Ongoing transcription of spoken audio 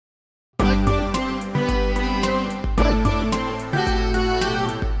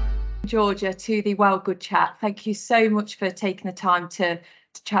Georgia, to the Well Good Chat. Thank you so much for taking the time to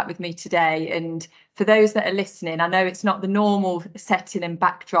chat with me today. And for those that are listening, I know it's not the normal setting and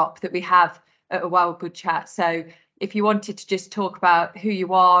backdrop that we have at a Well Good Chat. So if you wanted to just talk about who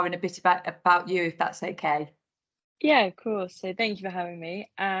you are and a bit about you, if that's okay. Yeah, of course. So thank you for having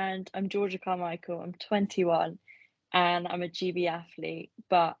me. And I'm Georgia Carmichael. I'm 21 and I'm a GB athlete.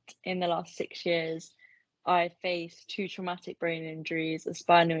 But in the last 6 years, I faced two traumatic brain injuries, a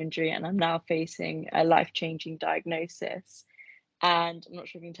spinal injury, and I'm now facing a life-changing diagnosis. And I'm not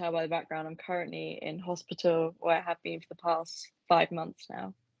sure if you can tell by the background, I'm currently in hospital where I have been for the past 5 months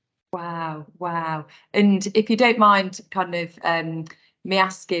now. Wow. And if you don't mind kind of me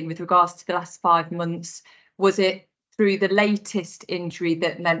asking with regards to the last 5 months, was it through the latest injury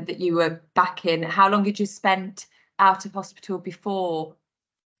that meant that you were back in? How long had you spent out of hospital before that?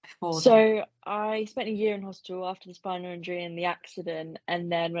 So I spent a year in hospital after the spinal injury and the accident, and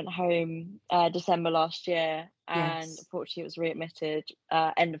then went home December last year, and Yes. unfortunately was readmitted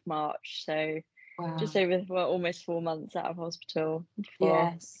end of March. So just Wow. over almost 4 months out of hospital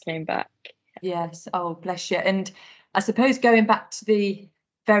before Yes. I came back. Yes. Oh, bless you. And I suppose going back to the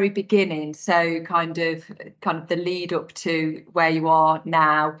very beginning, so kind of the lead up to where you are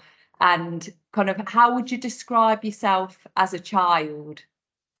now, and kind of how would you describe yourself as a child?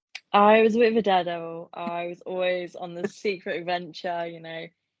 I was a bit of a daredevil. I was always on the secret adventure,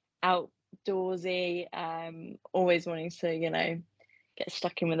 outdoorsy, always wanting to, get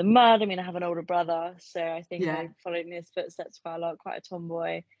stuck in with the mud. I mean, I have an older brother, so I think Yeah. I followed in his footsteps quite a lot, quite a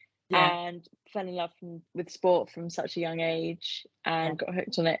tomboy, Yeah. and fell in love with sport from such a young age Yeah. and got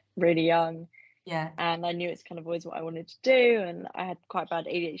hooked on it really young. Yeah. And I knew it's kind of always what I wanted to do. And I had quite bad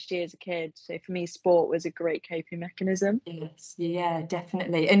ADHD as a kid. So for me, sport was a great coping mechanism. Yes. Yeah,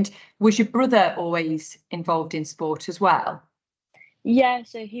 definitely. And was your brother always involved in sport as well? Yeah,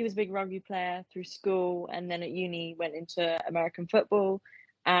 so he was a big rugby player through school, and then at uni went into American football,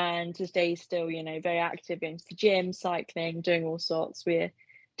 and to this day he's still, very active, going to the gym, cycling, doing all sorts. We're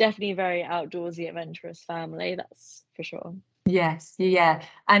definitely a very outdoorsy, adventurous family, that's for sure. Yes, yeah.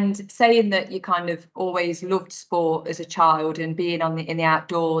 And saying that you kind of always loved sport as a child and being in the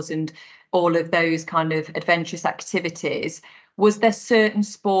outdoors and all of those kind of adventurous activities, was there certain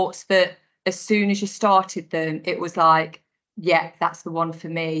sports that as soon as you started them, it was like, yeah, that's the one for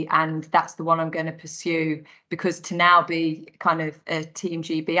me and that's the one I'm going to pursue? Because to now be kind of a Team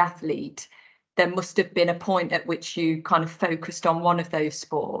GB athlete, there must have been a point at which you kind of focused on one of those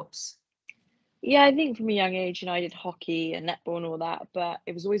sports. Yeah, I think from a young age, I did hockey and netball and all that, but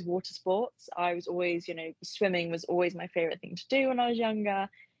it was always water sports. I was always, swimming was always my favorite thing to do when I was younger.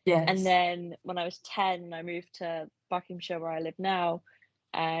 And Yes. then when I was 10, I moved to Buckinghamshire where I live now.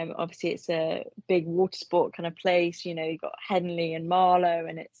 Obviously it's a big water sport kind of place, you've got Henley and Marlow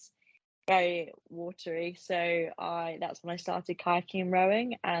and it's very watery. So I that's when I started kayaking and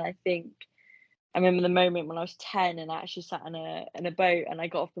rowing. And I think I remember the moment when I was 10 and I actually sat in a boat and I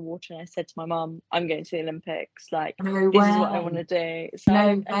got off the water and I said to my mum, I'm going to the Olympics. Like, No this is what I want way. to do. So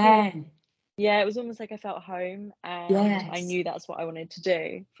No I think, way. yeah, it was almost like I felt home and I Yes. knew that's what I wanted to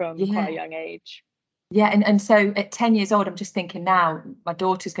do from quite a Yeah. young age. Yeah. And so at 10 years old, I'm just thinking now, my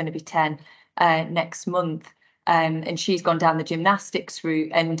daughter's going to be 10 next month. And she's gone down the gymnastics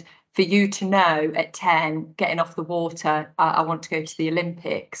route. And for you to know at 10, getting off the water, I want to go to the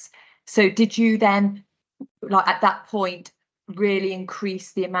Olympics. So did you then, like at that point, really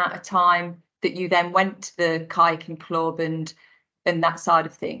increase the amount of time that you then went to the kayaking club and that side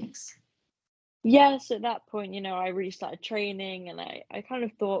of things? Yeah, so at that point, I really started training and I kind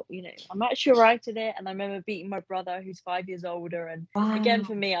of thought, I'm actually all right at it. And I remember beating my brother who's 5 years older. And again, Wow.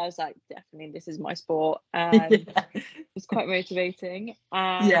 for me, I was like, definitely, this is my sport. And Yeah. it was quite motivating.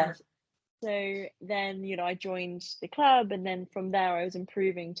 And Yeah. so then, I joined the club. And then from there, I was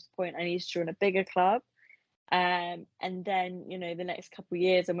improving to the point I needed to join a bigger club. And then, the next couple of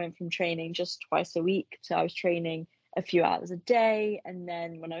years, I went from training just twice a week to I was training a few hours a day. And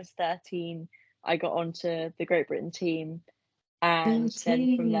then when I was 13, I got onto the Great Britain team. And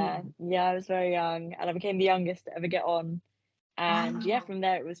then from there, 13. yeah, I was very young and I became the youngest to ever get on. And yeah, Wow. from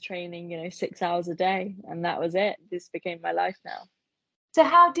there it was training, 6 hours a day. And that was it. This became my life now. So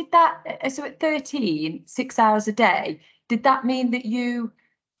how did that, so at 13, 6 hours a day, did that mean that you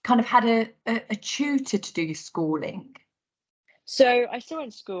kind of had a tutor to do your schooling? So I still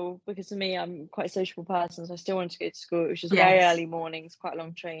went to school because for me, I'm quite a sociable person. So I still wanted to go to school. It was just very Yes. early mornings, quite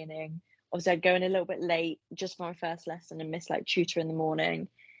long training. Obviously, I'd go in a little bit late just for my first lesson and miss like tutor in the morning.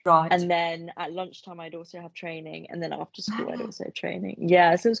 Right. And then at lunchtime, I'd also have training. And then after school, I'd Wow. also have training.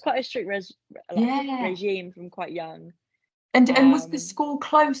 Yeah. So it was quite a strict Yeah. regime from quite young. And was the school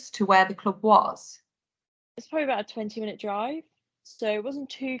close to where the club was? It's probably about a 20-minute drive, so it wasn't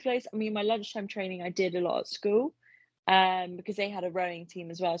too close. I mean, my lunchtime training I did a lot at school, because they had a rowing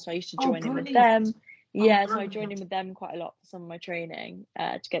team as well, so I used to Oh, join in with brilliant. them. Oh, Yeah, so I joined brilliant. in with them quite a lot for some of my training,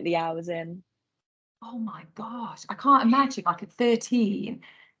 to get the hours in. Oh my gosh, I can't imagine like at 13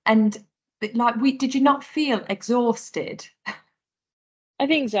 and like did you not feel exhausted? I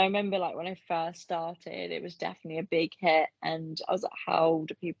think so. I remember like when I first started, it was definitely a big hit, and I was like, how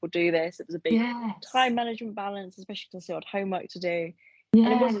do people do this? It was a big Yes. time management balance, especially because I still had homework to do. And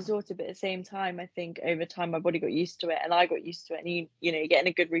it was Yeah. exhausted, but at the same time, I think over time my body got used to it and I got used to it. And you get in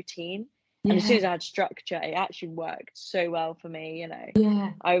a good routine. And as soon Yeah. as I had structure, it actually worked so well for me.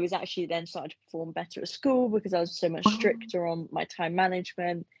 Yeah. I was actually then starting to perform better at school because I was so much Wow. stricter on my time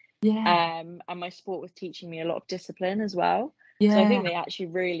management. Yeah. And my sport was teaching me a lot of discipline as well. So I Yeah. think they actually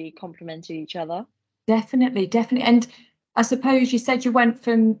really complemented each other. Definitely, definitely. And I suppose you said you went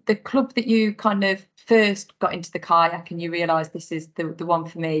from the club that you kind of first got into the kayak and you realised this is the one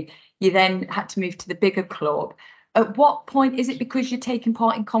for me. You then had to move to the bigger club. At what point is it because you're taking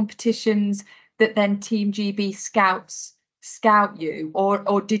part in competitions that then Team GB scouts scout you,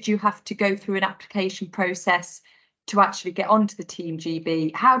 or did you have to go through an application process to actually get onto the Team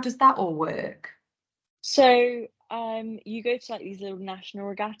GB? How does that all work? So you go to like these little national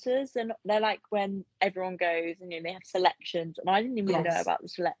regattas, and they're like when everyone goes and they have selections. And I didn't even know Yes. about the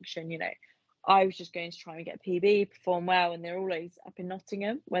selection. I was just going to try and get a PB, perform well, and they're always up in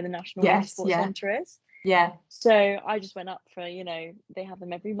Nottingham where the National Water Yes. Sports Yeah. Centre is. Yeah. So I just went up for, they have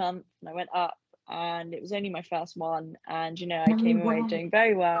them every month, and I went up, and it was only my first one, and I No came away way. doing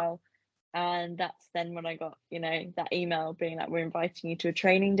very well. And that's then when I got, that email being like, we're inviting you to a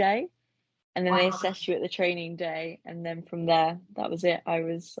training day. And then they Wow. assess you at the training day, and then from there, that was it. I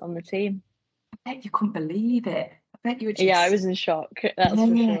was on the team. I bet you couldn't believe it. I bet you were Yeah, I just, was in shock. That's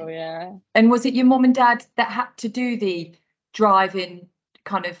for yeah. sure. Yeah. And was it your mum and dad that had to do the driving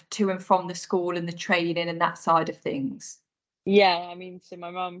kind of to and from the school and the training and that side of things? Yeah, I mean, so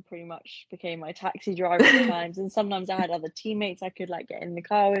my mum pretty much became my taxi driver at times, and sometimes I had other teammates I could like get in the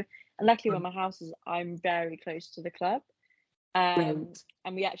car with. And luckily, where my house is, I'm very close to the club. Brilliant.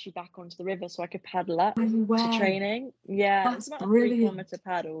 And we actually back onto the river, so I could paddle up No to way. training. Yeah, it's That's about a 3 brilliant. kilometer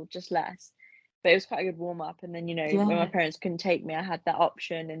paddle, just less. But it was quite a good warm up. And then, when my Yeah, parents couldn't take me, I had that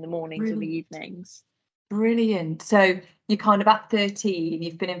option in the mornings or the brilliant. evenings. Brilliant. So you're kind of at 13,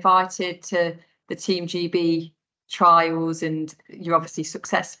 you've been invited to the Team GB trials, and you're obviously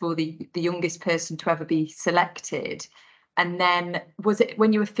successful, the youngest person to ever be selected. And then was it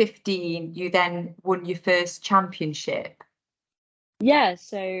when you were 15, you then won your first championship? Yeah,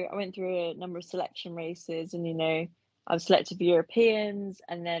 so I went through a number of selection races, and I was selected for Europeans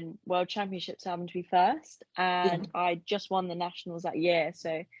and then World Championships happened to be first. Yeah. And I just won the nationals that year.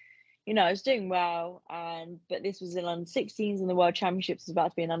 So, I was doing well, but this was in under 16s, and the World Championships was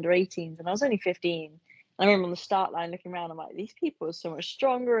about to be in under 18s, and I was only 15. I remember on the start line looking around, I'm like, these people are so much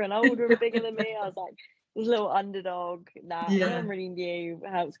stronger and older and bigger than me. I was like, this little underdog. Nah, no Yeah. one really knew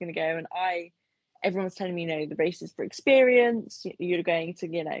how it was going to go. And everyone was telling me, the race is for experience. You're going to,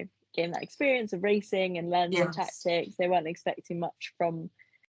 gain that experience of racing and learn some Yes. tactics. They weren't expecting much from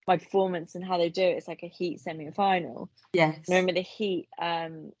my performance and how they do it. It's like a heat, semi, and final. I Yes. remember the heat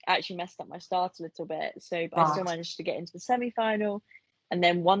actually messed up my start a little bit, but I still Right. managed to get into the semi-final, and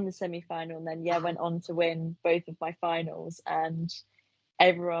then won the semi-final, and then went on to win both of my finals. And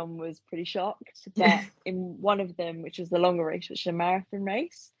everyone was pretty shocked. Yeah. But in one of them, which was the longer race, which is a marathon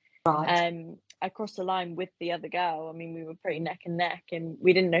race, Right. I crossed the line with the other girl. I mean, we were pretty neck and neck, and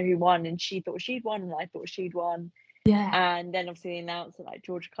we didn't know who won, and she thought she'd won, and I thought she'd won. Yeah. And then obviously they announced that like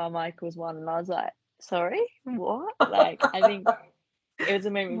Georgia Carmichael was one, and I was like, sorry, what? Like, I think it was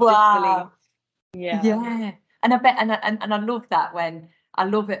a moment of disbelief. Wow. Yeah. Yeah. And I bet, and I love that when I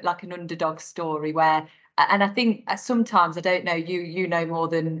love it like an underdog story where, and I think sometimes, I don't know, you know more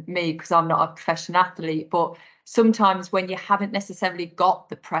than me because I'm not a professional athlete, but sometimes when you haven't necessarily got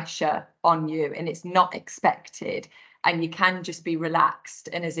the pressure on you and it's not expected, and you can just be relaxed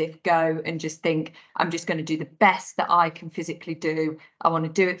and as if go and just think, I'm just going to do the best that I can physically do. I want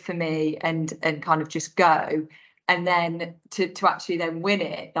to do it for me, and kind of just go. And then to actually then win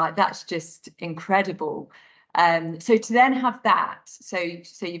it, like that's just incredible. So to then have that, so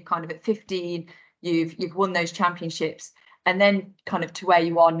you've kind of at 15, you've won those championships, and then kind of to where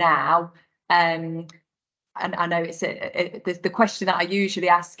you are now. And I know it's the question that I usually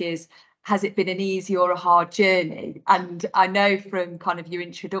ask is, has it been an easy or a hard journey? And I know from kind of your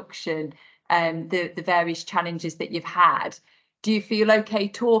introduction, the various challenges that you've had. Do you feel okay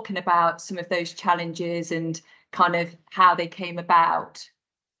talking about some of those challenges and kind of how they came about?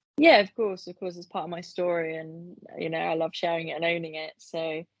 Yeah, of course, it's part of my story, and I love sharing it and owning it.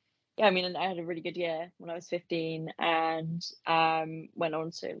 So yeah, I mean, I had a really good year when I was 15, and went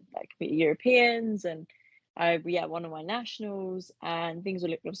on to like compete Europeans, and I won all my nationals, and things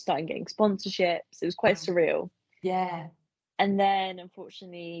were starting getting sponsorships. It was quite surreal. Yeah. And then,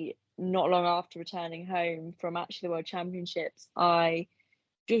 unfortunately, not long after returning home from actually the World Championships, I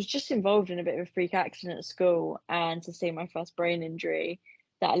was just involved in a bit of a freak accident at school and sustained my first brain injury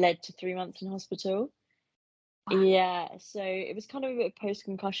that led to 3 months in hospital. Wow. Yeah, so it was kind of a bit of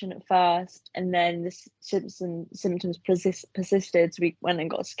post-concussion at first, and then the symptoms persisted. So we went and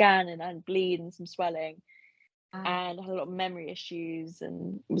got a scan, and I had bleed and some swelling, and I had a lot of memory issues,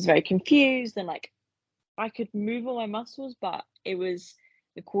 and was very confused. And like, I could move all my muscles, but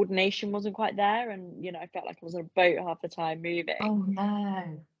the coordination wasn't quite there, and I felt like I was on a boat half the time moving. Oh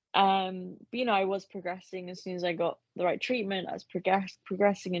no. But I was progressing. As soon as I got the right treatment, I was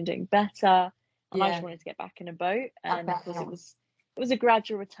progressing and doing better, and I just Yeah. wanted to get back in a boat. I And of bet. course, it was a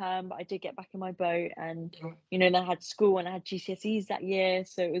gradual return, but I did get back in my boat. And Yeah. then I had school and I had GCSEs that year,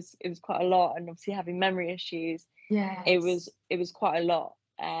 so it was quite a lot. And obviously having memory issues, it Yes. was quite a lot.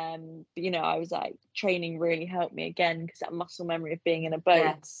 But I was like, training really helped me again, because that muscle memory of being in a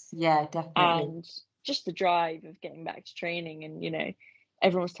boat, Yes. Yeah, definitely. and just the drive of getting back to training. And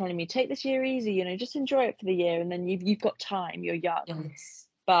everyone was telling me, take this year easy, just enjoy it for the year, and then you've got time, you're young. Yes.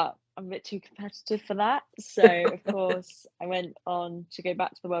 But I'm a bit too competitive for that. So of course I went on to go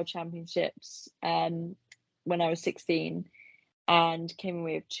back to the World Championships when I was 16, and came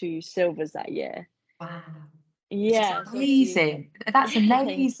away with 2 silvers that year. Wow. Yeah, so obviously, Amazing. That's thank you.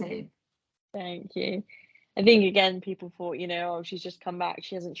 amazing. Thank you. I think again, people thought, oh, she's just come back,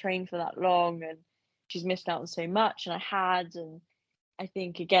 she hasn't trained for that long, and she's missed out on so much. And I had, and I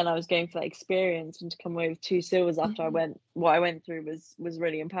think again, I was going for that experience, and to come away with 2 silvers after what I went through was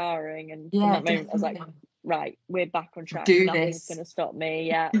really empowering. And from Yeah, that moment, I was like, definitely. right, we're back on track. Do Nothing's this. going to stop me.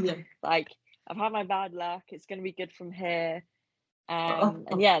 Yeah, Yeah. like, I've had my bad luck. It's going to be good from here. And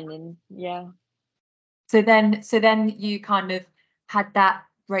Oh. yeah, and then yeah. So then you kind of had that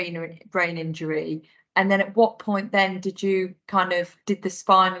brain injury, and then at what point then did the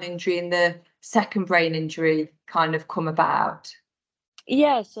spinal injury and the second brain injury kind of come about?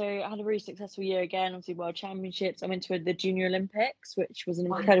 Yeah, so I had a really successful year again, obviously World Championships. I went to the Junior Olympics, which was an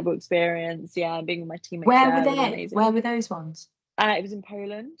Wow. incredible experience. Yeah, and being with my teammates Where were there was they? amazing. Where were those ones? It was in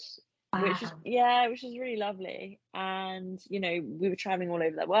Poland, which was Wow. which was really lovely. And we were traveling all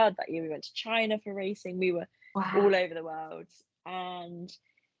over the world that year. We went to China for racing. We were Wow. all over the world. And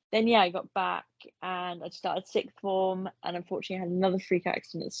then I got back, and I started sixth form, and unfortunately I had another freak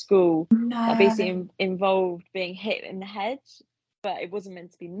accident at school that basically No. involved being hit in the head, but it wasn't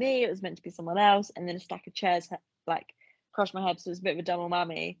meant to be me, it was meant to be someone else. And then a stack of chairs like crushed my head, so it was a bit of a double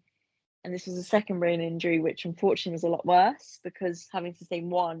whammy. And this was a second brain injury, which unfortunately was a lot worse, because having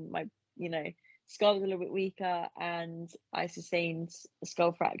sustained one, my skull was a little bit weaker, and I sustained a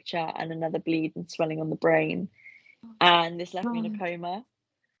skull fracture and another bleed and swelling on the brain, and this left me in a God. coma.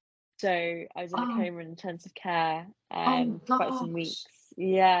 So I was in a Oh, coma in intensive care oh for quite some gosh. weeks.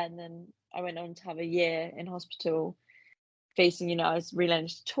 Yeah, and then I went on to have a year in hospital, facing, I was relearning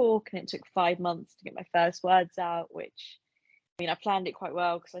to talk, and it took 5 months to get my first words out, which, I mean, I planned it quite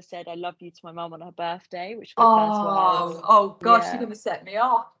well, because I said I love you to my mum on her birthday, which were my first words. Oh gosh, you're Yeah. gonna set me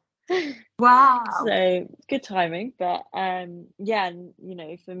off. Wow. So good timing. But yeah, and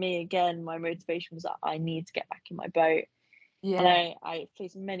for me again, my motivation was that I need to get back in my boat. And Yeah. I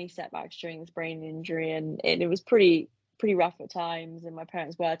faced many setbacks during this brain injury, and it was pretty rough at times. And my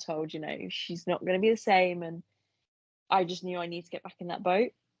parents were told, she's not going to be the same. And I just knew I need to get back in that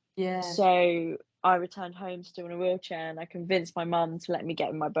boat. Yeah. So I returned home still in a wheelchair, and I convinced my mum to let me get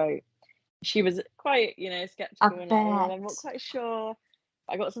in my boat. She was quite, I skeptical, and like, oh, I'm not bet. quite sure.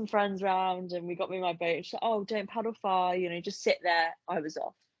 I got some friends round, and we got me in my boat. And she's like, oh, don't paddle far, just sit there. I was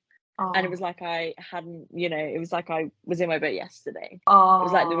off. And it was Oh. like I hadn't, it was like I was in my boat yesterday. It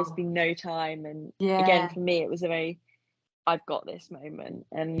was like there was Oh. been no time. And again, Yeah. for me, it was a very, I've got this moment.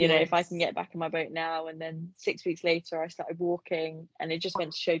 And, if I can Yes. get back in my boat now. And then 6 weeks later, I started walking, and it just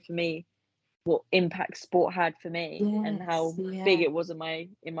went to show for me what impact sport had for me, and Yes. how big Yeah. it was in my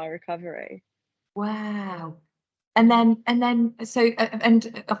recovery. Wow. And then so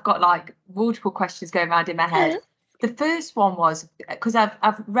and I've got like multiple questions going around in my head. The first one was, because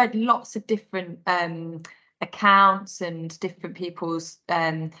I've read lots of different accounts and different people's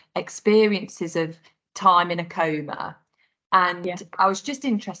experiences of time in a coma. Yeah. And I was just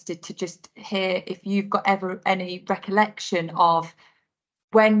interested to just hear if you've got ever any recollection of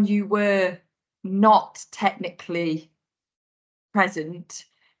when you were not technically present.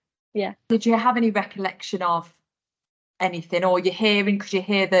 Yeah. Did you have any recollection of anything, or you're hearing, because you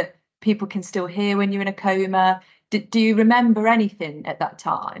hear that people can still hear when you're in a coma? Do you remember anything at that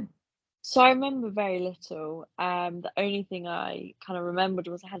time? So I remember very little. The only thing I kind of remembered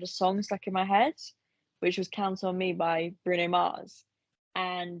was I had a song stuck in my head, which was "Count on Me" by Bruno Mars.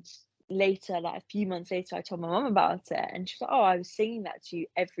 And later, like a few months later, I told my mum about it, and she was like, "Oh, I was singing that to you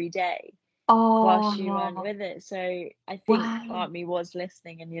every day whilst you weren't Oh, with it." So I think part wow. of me was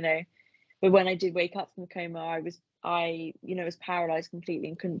listening, and but when I did wake up from the coma, I was paralyzed completely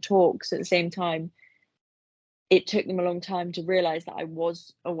and couldn't talk. So at the same time, it took them a long time to realize that I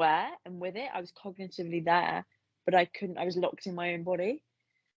was aware and with it. I was cognitively there, but I was locked in my own body.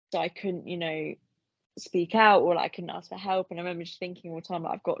 So I couldn't, speak out, or like, I couldn't ask for help. And I remember just thinking all the time,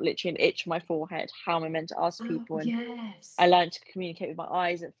 like, I've got literally an itch on my forehead. How am I meant to ask Oh, people? And yes. I learned to communicate with my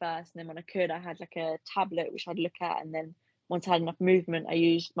eyes at first. And then when I could, I had like a tablet which I'd look at. And then once I had enough movement, I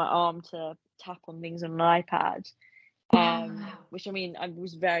used my arm to tap on things on an iPad. Wow. Which, I mean, I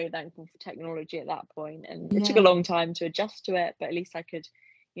was very thankful for technology at that point, and it took a Yeah. long time to adjust to it, but at least I could,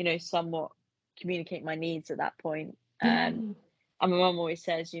 somewhat communicate my needs at that point. Yeah. And my mum always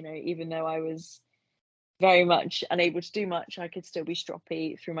says, even though I was very much unable to do much, I could still be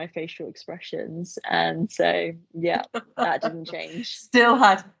stroppy through my facial expressions. And so, yeah, that didn't change. Still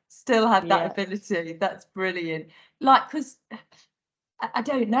had that Yeah. ability. That's brilliant. Like, because I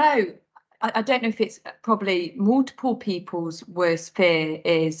don't know. I don't know if it's probably multiple people's worst fear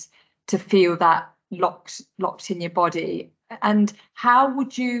is to feel that locked in your body. And how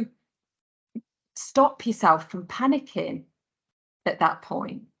would you stop yourself from panicking at that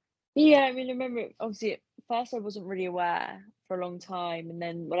point? Yeah, I mean, I remember obviously at first I wasn't really aware for a long time, and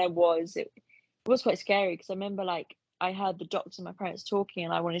then when I was, it was quite scary because I remember like I heard the doctor and my parents talking,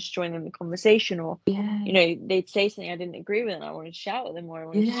 and I wanted to join in the conversation, or Yeah. they'd say something I didn't agree with, and I wanted to shout at them, or I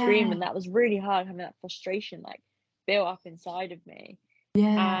wanted to scream, Yeah. and that was really hard having that frustration like built up inside of me.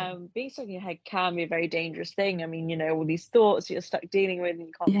 Yeah. Being stuck in your head can be a very dangerous thing. I mean, all these thoughts you're stuck dealing with and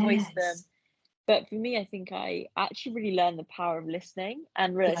you can't voice them. Yes. But for me, I think I actually really learned the power of listening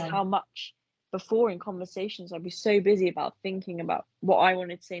and realized Yeah. how much before in conversations I'd be so busy about thinking about what I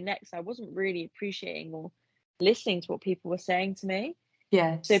wanted to say next. I wasn't really appreciating or listening to what people were saying to me. So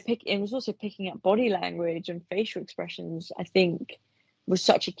Yes. it was also picking up body language and facial expressions, I think was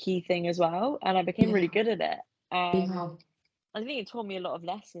such a key thing as well. And I became really Yeah. good at it. Yeah. I think it taught me a lot of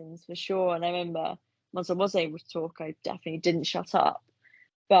lessons for sure. And I remember once I was able to talk, I definitely didn't shut up.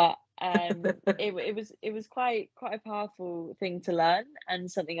 But it was quite a powerful thing to learn,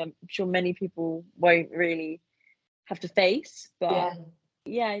 and something I'm sure many people won't really have to face. But Yeah.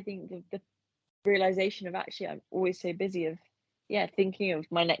 yeah, I think the realization of actually I'm always so busy of thinking of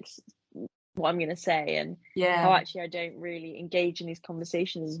my next what I'm gonna say, and how Yeah. actually I don't really engage in these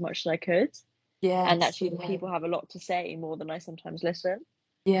conversations as much as I could. And Yes. actually Yeah. people have a lot to say more than I sometimes listen.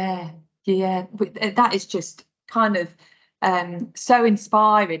 Yeah, yeah, that is just kind of so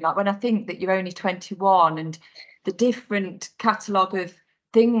inspiring. Like when I think that you're only 21 and the different catalogue of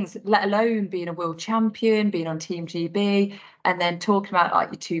things, let alone being a world champion, being on Team GB, and then talking about like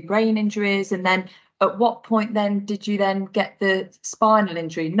your two brain injuries. And then at what point then did you then get the spinal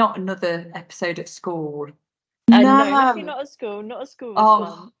injury? Not another episode at school. No, luckily No. not at school, not at school this Oh,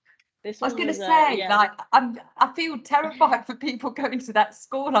 one. This I was one going to was say, yeah. like, I feel terrified for people going to that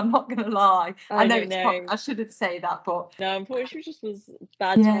school. I'm not going to lie. I Oh know no, it's probably, no. I shouldn't say that, but No, unfortunately, it just was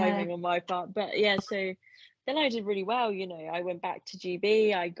bad yeah. timing on my part. But yeah, so then I did really well. I went back to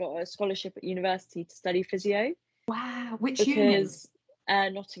GB. I got a scholarship at university to study physio Wow. Which uni? because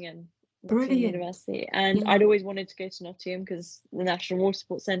Nottingham Brilliant. University, and Yeah. I'd always wanted to go to Nottingham because the National Water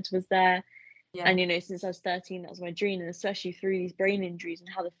Sports Centre was there. Yeah. And since I was 13, that was my dream, and especially through these brain injuries and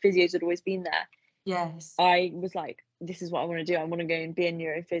how the physios had always been there, Yes. I was like, this is what I want to do. I want to go and be a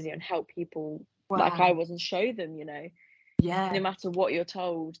neurophysio and help people like I Wow. was and show them, no Yeah. matter what you're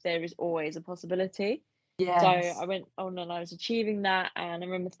told, there is always a possibility. So Yes. I went on and I was achieving that. And I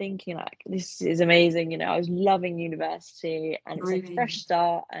remember thinking, like, this is amazing. I was loving university, and it was like a fresh Brilliant.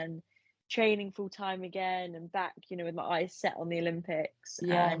 start and training full time again and back, with my eyes set on the Olympics. And,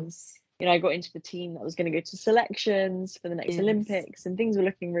 Yes. I got into the team that was going to go to selections for the next Yes. Olympics, and things were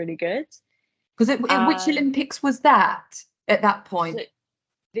looking really good. Because which And Olympics was that at that so point?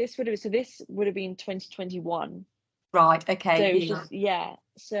 this would have been 2021. Right. So Okay. it was Yeah. just, yeah.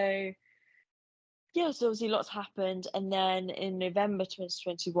 So yeah, so obviously lots happened, and then in November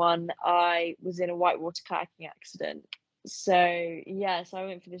 2021, I was in a whitewater kayaking accident, So I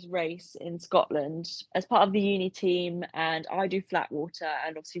went for this race in Scotland as part of the uni team, and I do flat water,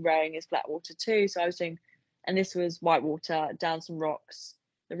 and obviously rowing is flat water too. So I was doing, and this was white water down some rocks.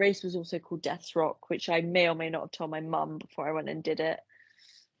 The race was also called Death's Rock, which I may or may not have told my mum before I went and did it.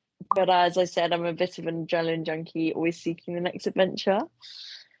 But as I said, I'm a bit of an adrenaline junkie, always seeking the next adventure.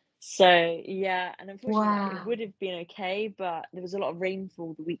 So and unfortunately, like, it Wow. would have been okay, but there was a lot of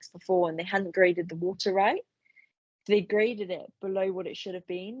rainfall the weeks before, and they hadn't graded the water right. So they graded it below what it should have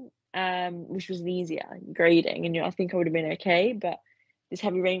been, which was an easier grading, and I think I would have been okay. But this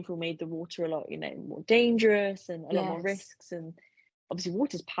heavy rainfall made the water a lot, more dangerous and a lot more Yes. risks. And obviously,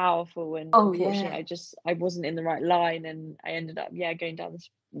 water's powerful, and Oh unfortunately, yeah. I wasn't in the right line, and I ended up going down this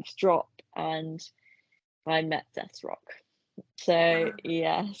drop, and I met Death's Rock. So Wow.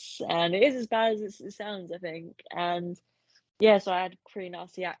 yes, and it is as bad as it sounds, I think. And so I had a pretty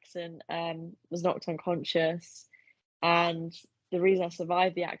nasty accident, was knocked unconscious, and the reason I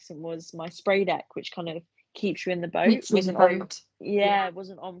survived the accident was my spray deck, which kind of keeps you in the boat, Keeps you in the wasn't on. boat. Yeah, it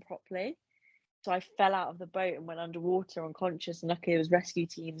wasn't on properly. So I fell out of the boat and went underwater unconscious, and luckily it was rescue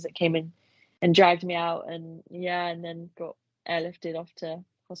teams that came in and dragged me out, and and then got airlifted off to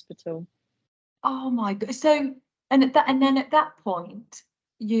hospital. Oh my god. So and then at that point,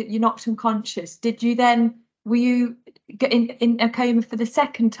 you knocked unconscious. Did you then were you get in a coma for the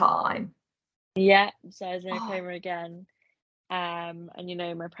second time? Yeah, so I was in a Oh coma again. And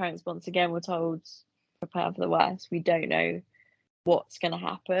my parents once again were told, prepare for the worst. We don't know what's going to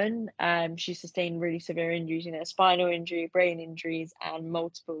happen. She sustained really severe injuries, spinal injury, brain injuries, and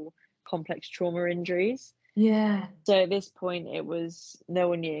multiple complex trauma injuries. yeah. So at this point, it was no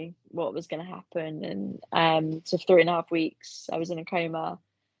one knew what was going to happen, and so 3.5 weeks I was in a coma,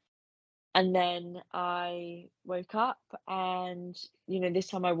 and then I woke up, and this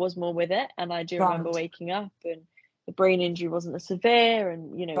time I was more with it, and I do remember Right. waking up, and the brain injury wasn't as severe,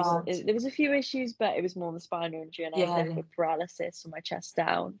 and Right. there was a few issues, but it was more the spinal injury, and I had Yeah. liquid paralysis from my chest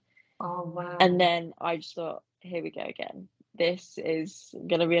down. Oh And wow. then I just thought, here we go again. This is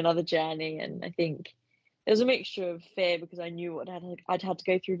going to be another journey. And I think there was a mixture of fear because I knew what I'd had to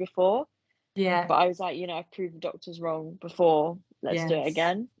go through before. Yeah. But I was like, I've proved the doctors wrong before. Let's do it Yes.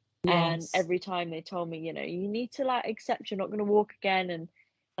 again. And Yes. every time they told me, you need to like accept you're not going to walk again. And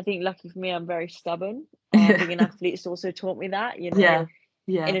I think lucky for me, I'm very stubborn. And Yeah. being an athlete's also taught me that, Yeah. in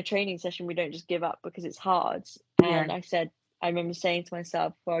Yeah. a training session, we don't just give up because it's hard. Yeah. And I remember saying to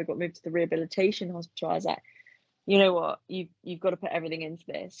myself before I got moved to the rehabilitation hospital, I was like, you know what, you've got to put everything into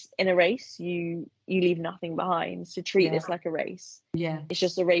this. In a race, you leave nothing behind. So treat Yeah. this like a race. It's Yes.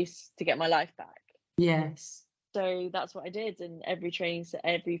 just a race to get my life back. Yes. So that's what I did, and every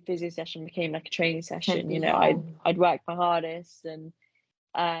physio session became like a training session. Yeah. I'd work my hardest, and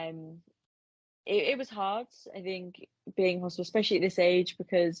um it was hard, I think, being in hospital, especially at this age,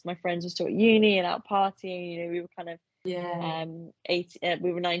 because my friends were still at uni and out partying. We were kind of Yeah.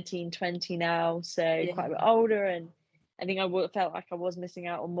 we were 19, 20 now, so Yeah. quite a bit older, and I think felt like I was missing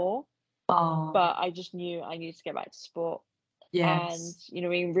out on more. Oh But I just knew I needed to get back to sport, and yes.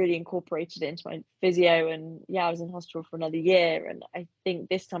 we really incorporated it into my physio. And I was in hospital for another year, and I think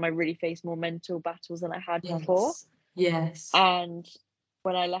this time I really faced more mental battles than I had before. Yes. Yes. And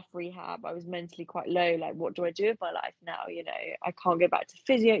when I left rehab, I was mentally quite low. Like, what do I do with my life now? I can't go back to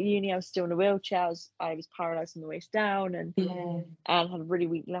physio at uni. I was still in a wheelchair. I was paralyzed from the waist down, Yeah. and had a really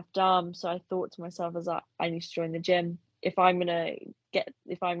weak left arm. So I thought to myself, as I need to join the gym. If I'm gonna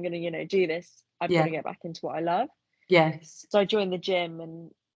do this, I've got Yeah. to get back into what I love. Yes. So I joined the gym,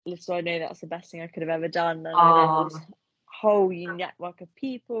 and so I know that's the best thing I could have ever done. And I met this Oh whole network of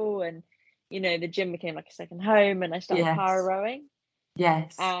people, and the gym became like a second home. And I started power yes. rowing,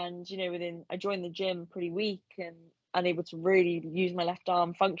 Yes. and I joined the gym pretty weak and unable to really use my left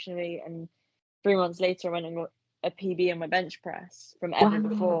arm functionally. And 3 months later, I went and got a PB on my bench press from ever Wow.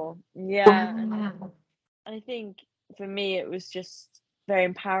 before. And Wow. I think for me, it was just very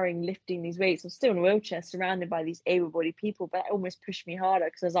empowering lifting these weights. I'm still in a wheelchair, surrounded by these able-bodied people, but it almost pushed me harder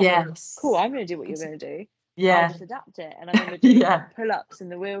because I was like, cool, Yes. I'm going to do what you're going to do. I'll Yeah. just adapt it. And I remember doing like Yeah. pull-ups in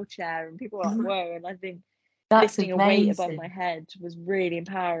the wheelchair, and people were like, whoa. And I think That's lifting a weight above my amazing. head was really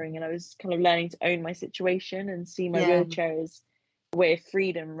empowering, and I was kind of learning to own my situation and see my Yeah. wheelchair as a way of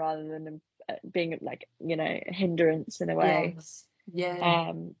freedom rather than being like a hindrance in a way. Yes.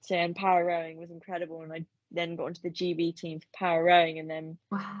 Yeah. So and power rowing was incredible, and I then got into the GB team for power rowing, and then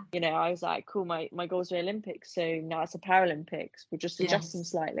Wow. I was like, cool, my goals are Olympics, so now it's a Paralympics. We'll just adjust them Yes.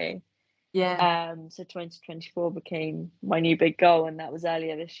 slightly. Yeah. So 2024 became my new big goal, and that was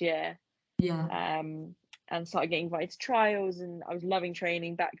earlier this year. Yeah. And started getting invited to trials, and I was loving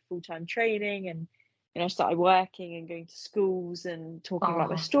training, back full-time training, and I started working and going to schools and talking about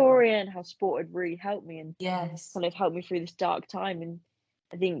my Oh, story and how sport had really helped me and yes. kind of helped me through this dark time. And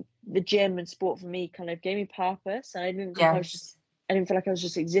I think the gym and sport for me kind of gave me purpose. And I didn't think Yes. I didn't feel like I was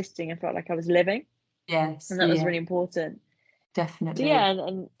just existing. I felt like I was living, Yes. and that was Yeah, really important. So definitely. yeah,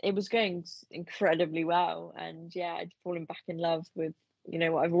 and it was going incredibly well. And yeah, I'd fallen back in love with,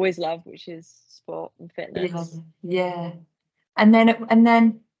 what I've always loved, which is sport and Yeah. fitness. Yeah. And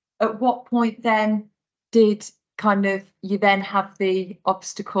then at what point then did kind of you then have the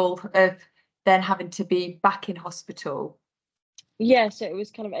obstacle of then having to be back in hospital? Yeah, so it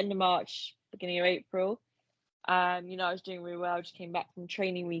was kind of end of March, beginning of April. I was doing really well. I just came back from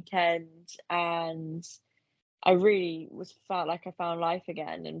training weekend, and I really felt like I found life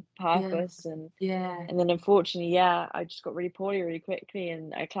again and Yeah. purpose. and Yeah. and then unfortunately, yeah, I just got really poorly really quickly,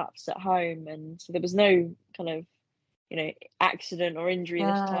 and I collapsed at home, and so there was no kind of, accident or injury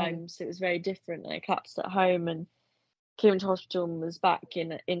this No. time, so it was very different. I collapsed at home and came into hospital and was back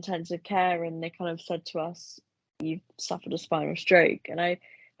in intensive care, and they kind of said to us, "You've suffered a spinal stroke." And I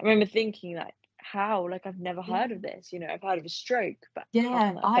remember thinking, like, how? Like, I've never Yeah. heard of this. I've heard of a stroke, but how Yeah.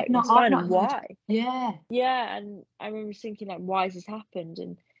 can that I've affect my not I've spine and not heard. why? Yeah. Yeah, and I remember thinking, like, why has this happened?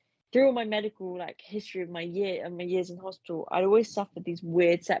 And through all my medical, like, history of my years in hospital, I'd always suffered these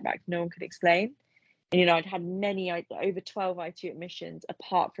weird setbacks no one could explain. And I'd had over 12 ITU admissions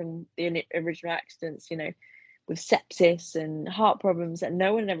apart from the original accidents, with sepsis and heart problems that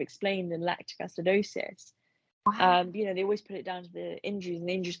no one had ever explained, and lactic acidosis. Wow. They always put it down to the injuries, and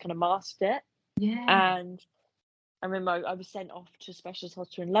the injuries kind of masked it. Yeah. And I remember I was sent off to a specialist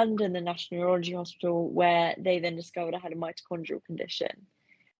hospital in London, the National Neurology Hospital, where they then discovered I had a mitochondrial condition,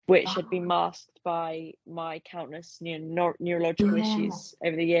 which had been Oh, masked by my countless neurological yeah. issues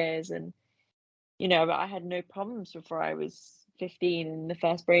over the years. And but I had no problems before I was 15 and the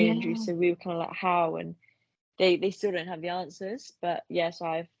first brain injury. Yeah. So we were kind of like, how? And they still don't have the answers. But yes,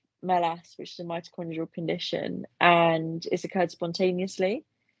 I have MELAS, which is a mitochondrial condition, and it's occurred spontaneously.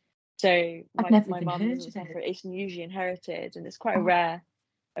 So I've my never even mum heard doesn't of suffer. it. It's usually inherited, and it's quite Oh,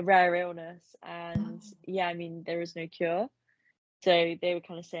 a rare illness. oh, And yeah, I mean, there is no cure. So they were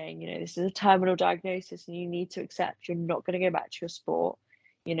kind of saying, this is a terminal diagnosis, and you need to accept you're not going to go back to your sport.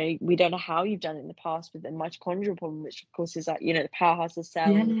 We don't know how you've done it in the past with the mitochondrial problem, which of course is like, the powerhouse of the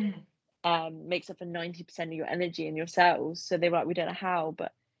cell, and yeah. makes up for 90% of your energy in your cells. So they were like, we don't know how,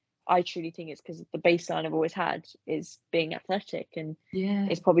 but I truly think it's because the baseline I've always had is being athletic, and Yeah.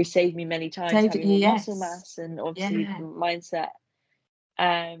 it's probably saved me many times Saved it. having more muscle Yes. mass and obviously Yeah. mindset.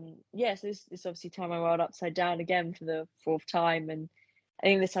 Yeah, so this obviously turned my world upside down again for the fourth time, and I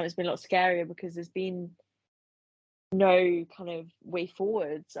think this time it's been a lot scarier because there's been no kind of way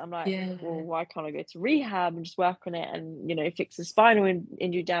forwards. I'm like, Yeah. well, why can't I go to rehab and just work on it and fix the spinal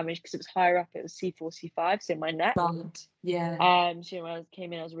injury damage, because it was higher up, it was C4, C5, so in my neck. Right. Yeah. So when I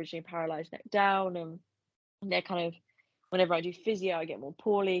came in, I was originally paralysed neck down, and they're kind of, whenever I do physio, I get more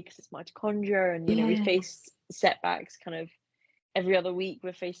poorly because it's mitochondria, and we Yeah. face setbacks kind of every other week.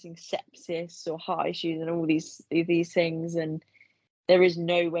 We're facing sepsis or heart issues and all these things, and there is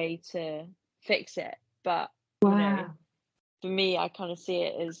no way to fix it. But Wow. for me, I kind of see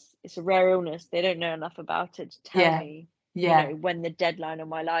it as it's a rare illness. They don't know enough about it to tell Yeah. me, Yeah. when the deadline of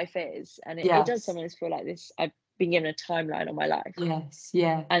my life is. And it does Yes. sometimes feel like this. I've been given a timeline on my life, Yes.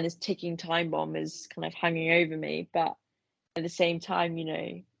 Yeah. and this ticking time bomb is kind of hanging over me. But at the same time,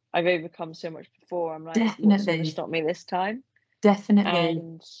 I've overcome so much before. I'm like, what's going to Definitely. stop me this time? Definitely.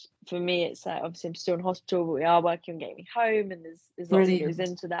 And for me, it's like, obviously I'm still in hospital, but we are working on getting me home, and there's lots that goes Brilliant.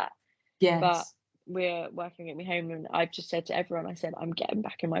 into that. But Yes. we're working on getting me home, and I've just said to everyone, I said, I'm getting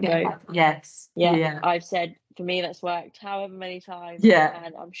back in my Get boat. back. Yes. Yeah, Yeah. I've said, for me that's worked however many times, Yeah.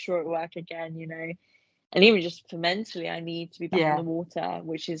 and I'm sure it'll work again. And even just for mentally, I need to be back on Yeah. the water,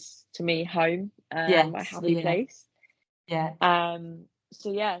 which is to me home, my Yes. happy Yeah. place. Yeah. So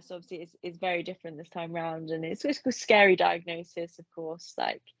yeah, so obviously it's very different this time round, and it's a scary diagnosis, of course,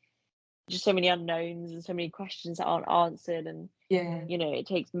 like just so many unknowns and so many questions that aren't answered, and Yeah. it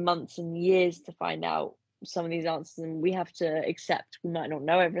takes months and years to find out some of these answers, and we have to accept we might not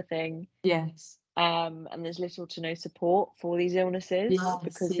know everything. Yes. And there's little to no support for these illnesses Yes.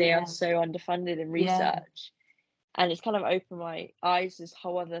 because they are Yeah. so underfunded in Yeah. research. And it's kind of opened my eyes to this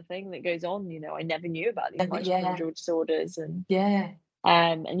whole other thing that goes on. I never knew about these Yeah. mitochondrial disorders, and Yeah.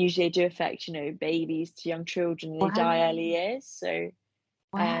 usually they do affect, babies to young children, and they die Wow. early years. So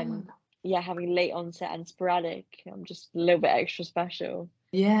Wow. um yeah, having late onset and sporadic, I'm just a little bit extra special.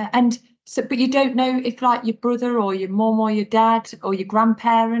 Yeah. And so, but you don't know if like your brother or your mum or your dad or your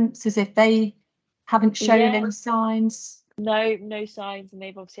grandparents, as if they haven't shown Yeah, any signs. No signs, and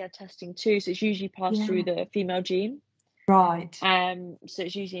they've obviously had testing too, so it's usually passed through the female gene. Right. So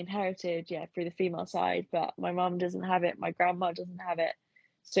it's usually inherited, through the female side, but my mum doesn't have it, my grandma doesn't have it.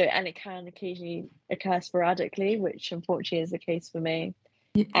 So, and it can occasionally occur sporadically, which unfortunately is the case for me.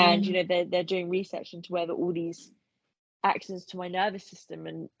 And they're doing research into whether all these accidents to my nervous system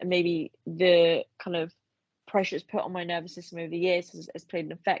and maybe the kind of pressure it's put on my nervous system over the years has played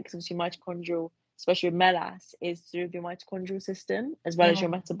an effect. Because obviously mitochondrial, especially with MELAS, is to do with your mitochondrial system as well as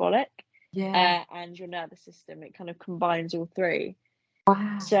your metabolic and your nervous system. It kind of combines all three.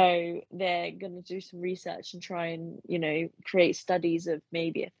 Wow. So they're going to do some research and try and, create studies of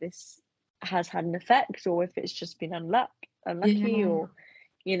maybe if this has had an effect or if it's just been unlucky or,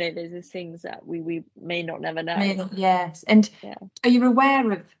 there's these things that we may not never know. Yes. And are you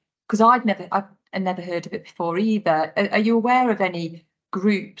aware of, because I've never heard of it before either, are you aware of any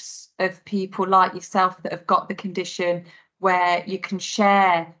groups of people like yourself that have got the condition where you can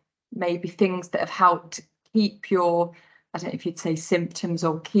share maybe things that have helped keep your, I don't know if you'd say symptoms,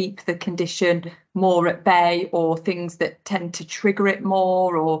 or keep the condition more at bay, or things that tend to trigger it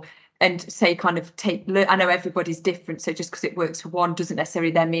more, or and say kind of I know everybody's different, so just because it works for one doesn't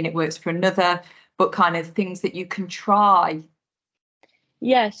necessarily then mean it works for another, but kind of things that you can try.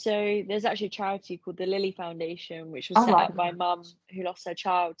 Yeah, so there's actually a charity called the Lily Foundation, which was set up by mum who lost her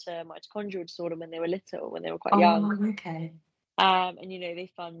child to mitochondrial disorder when they were little, when they were quite young. Okay. And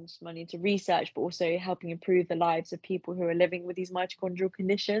they fund money to research, but also helping improve the lives of people who are living with these mitochondrial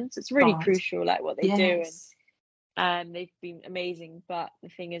conditions. It's really crucial, like what they do, and they've been amazing. But the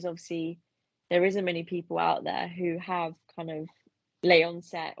thing is, obviously, there isn't many people out there who have kind of late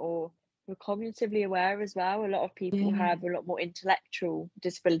onset or who are cognitively aware as well. A lot of people have a lot more intellectual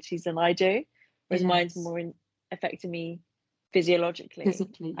disabilities than I do, whereas mine's more affecting me physiologically. Because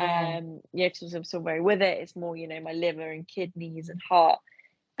I'm still very with it. It's more, my liver and kidneys and heart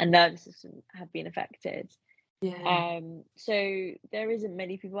and nervous system have been affected. So there isn't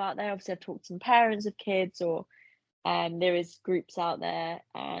many people out there. Obviously, I've talked to some parents of kids, or there is groups out there,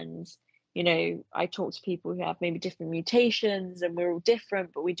 and I talk to people who have maybe different mutations, and we're all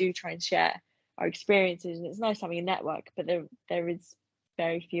different, but we do try and share our experiences, and it's nice having a network, but there is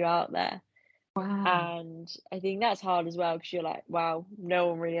very few out there. And I think that's hard as well, because you're like, wow, no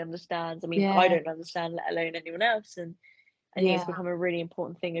one really understands. I mean, I don't understand, let alone anyone else. And I think it's become a really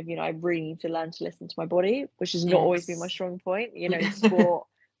important thing of, I really need to learn to listen to my body, which has not always been my strong point. In sport,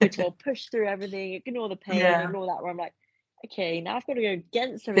 we're told push through everything, ignore the pain, ignore that, where I'm like, okay, now I've got to go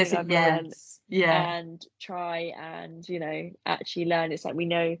against everything I've learned and try and, actually learn. It's like, we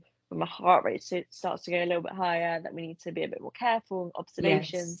know when my heart rate starts to go a little bit higher that we need to be a bit more careful,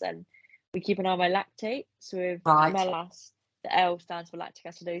 observations, and we keep an eye on my lactate. So with MELAS, the L stands for lactic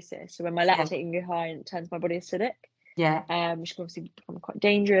acidosis. So when my lactate can go high, and it turns my body acidic, which can obviously become quite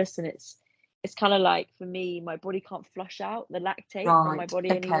dangerous. And it's kind of like, for me, my body can't flush out the lactate from my body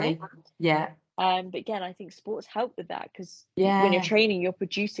anymore. But again, I think sports help with that, because when you're training, you're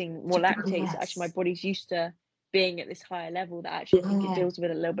producing more lactate. So actually, my body's used to being at this higher level that actually I think it deals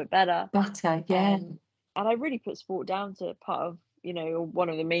with it a little bit better. And I really put sport down to part of, one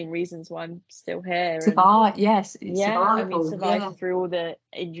of the main reasons why I'm still here. Surviving through all the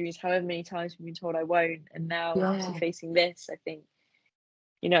injuries, however many times we've been told I won't, and now actually facing this, I think,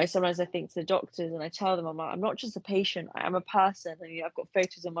 sometimes I think to the doctors and I tell them, I'm like, I'm not just a patient, I am a person. And I've got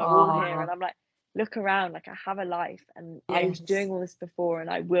photos on my wall here, and I'm like, look around, like I have a life, and I was doing all this before, and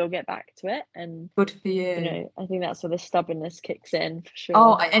I will get back to it. And good for you. I think that's where the stubbornness kicks in, for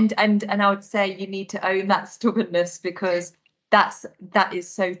sure. And I would say you need to own that stubbornness, because that is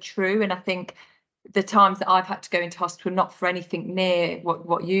so true. And I think the times that I've had to go into hospital, not for anything near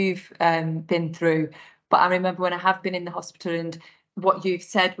what you've been through, but I remember when I have been in the hospital, and what you've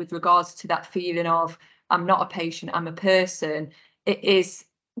said with regards to that feeling of, I'm not a patient, I'm a person, it is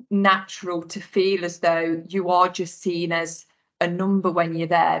natural to feel as though you are just seen as a number when you're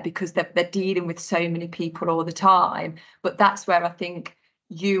there, because they're dealing with so many people all the time. But that's where I think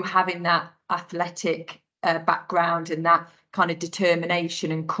you having that athletic background and that kind of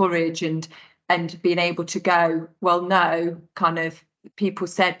determination and courage, and being able to go, well, no, kind of, people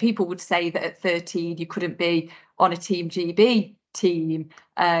would say that at 13 you couldn't be on a Team GB team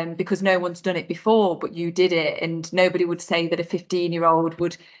because no one's done it before, but you did it. And nobody would say that a 15-year-old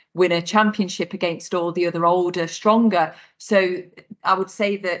would win a championship against all the other older, stronger. So I would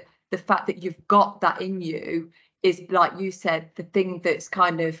say that the fact that you've got that in you is, like you said, the thing that's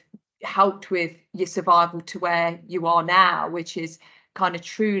kind of helped with your survival to where you are now, which is kind of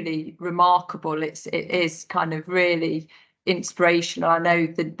truly remarkable. It is kind of really inspirational. I know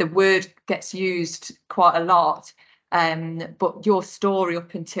the word gets used quite a lot, But your story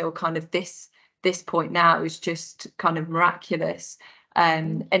up until kind of this point now is just kind of miraculous.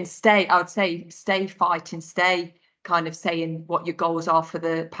 And I would say stay fighting, stay kind of saying what your goals are for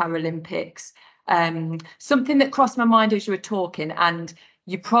the Paralympics. Something that crossed my mind as you were talking, and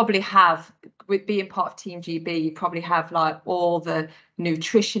you probably have, with being part of Team GB, you probably have like all the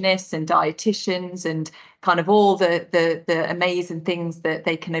nutritionists and dietitians and kind of all the amazing things that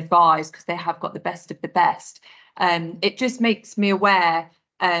they can advise, because they have got the best of the best. It just makes me aware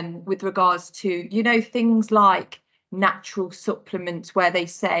with regards to, you know, things like natural supplements where they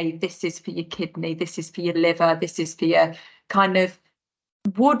say this is for your kidney, this is for your liver, this is for your kind of,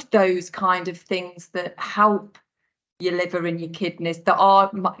 would those kind of things that help your liver and your kidneys, that are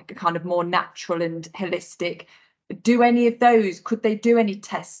kind of more natural and holistic, do any of those, could they do any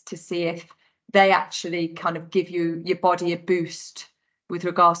tests to see if they actually kind of give your body a boost with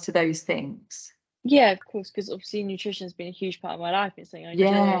regards to those things? Yeah, of course, because obviously nutrition has been a huge part of my life. It's something I enjoy.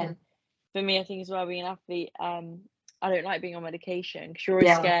 And for me, I think as well, being an athlete, I don't like being on medication because you're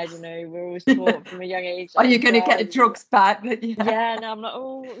always scared, you know, we're always taught from a young age. Are you going to get the drugs back? Yeah, and I'm like,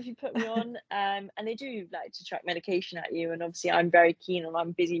 oh, what if you put me on? And they do like to track medication at you. And obviously I'm very keen on,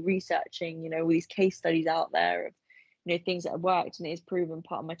 I'm busy researching, you know, all these case studies out there of, you know, things that have worked, and it is proven.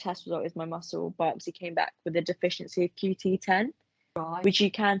 Part of my test result is my muscle biopsy came back with a deficiency of QT10. Right. Which you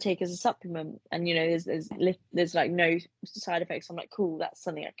can take as a supplement, and you know there's like no side effects. I'm like, cool, that's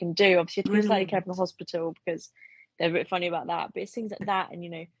something I can do. Obviously, you have to be slightly careful in the hospital because they're a bit funny about that. But it's things like that, and you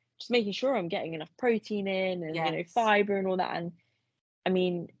know, just making sure I'm getting enough protein in, and you know, fiber and all that. And I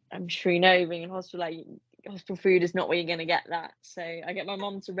mean, I'm sure you know, being in hospital, like hospital food is not where you're going to get that. So I get my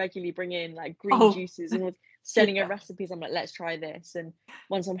mom to regularly bring in like green juices and sending her recipes. I'm like, let's try this. And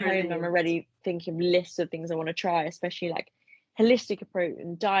once I'm home, I'm already thinking of lists of things I want to try, especially like holistic approach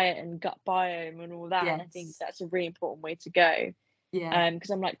and diet and gut biome and all that. And I think that's a really important way to go. Because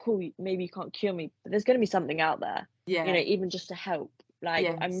I'm like, cool, maybe you can't cure me, but there's going to be something out there, you know, even just to help. Like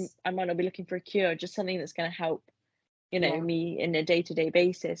I might not be looking for a cure, just something that's going to help, you know, me in a day-to-day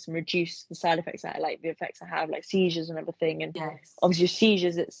basis and reduce the side effects the effects I have, like seizures and everything. And obviously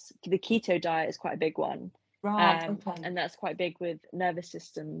seizures, it's the keto diet is quite a big one. And that's quite big with nervous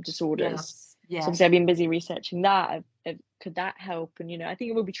system disorders. So obviously I've been busy researching that. Could that help? And you know, I think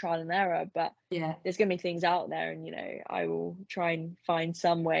it will be trial and error, but there's gonna be things out there, and you know, I will try and find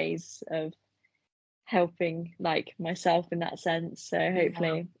some ways of helping like myself in that sense. So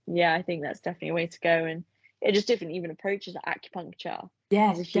hopefully, I think that's definitely a way to go. And just different even approaches, like acupuncture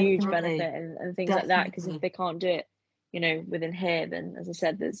has a huge benefit, and things like that, because if they can't do it, you know, within here, then as I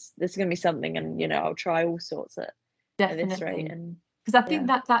said, there's going to be something, and you know, I'll try all sorts at this rate. And because I think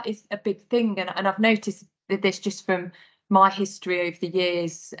that is a big thing, and I've noticed that this just from my history over the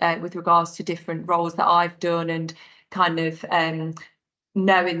years with regards to different roles that I've done, and kind of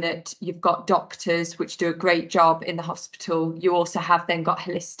knowing that you've got doctors which do a great job in the hospital. You also have then got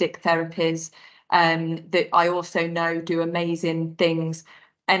holistic therapies that I also know do amazing things.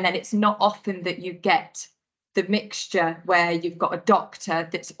 And then it's not often that you get the mixture where you've got a doctor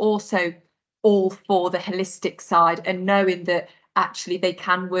that's also all for the holistic side, and knowing that actually they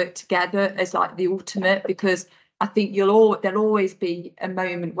can work together as like the ultimate, because I think there'll always be a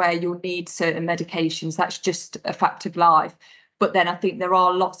moment where you'll need certain medications. That's just a fact of life. But then I think there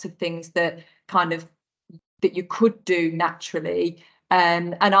are lots of things that that you could do naturally.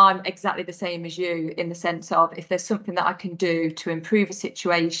 And I'm exactly the same as you, in the sense of, if there's something that I can do to improve a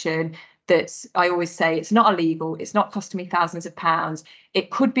situation, that's, I always say, it's not illegal, it's not costing me thousands of pounds, it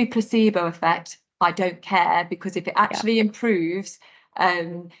could be placebo effect, I don't care, because if it actually improves,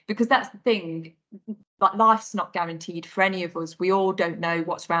 because that's the thing, like life's not guaranteed for any of us. We all don't know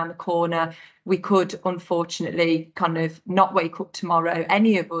what's around the corner. We could unfortunately kind of not wake up tomorrow,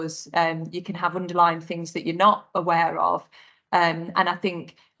 any of us. You can have underlying things that you're not aware of. And I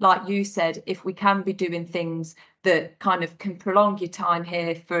think, like you said, if we can be doing things that kind of can prolong your time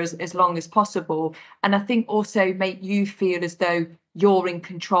here for as long as possible, and I think also make you feel as though you're in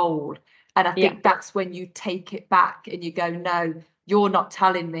control. And I think that's when you take it back and you go, no, you're not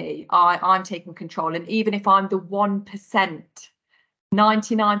telling me, I'm taking control. And even if I'm the 1%,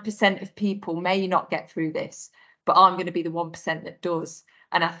 99% of people may not get through this, but I'm going to be the 1% that does.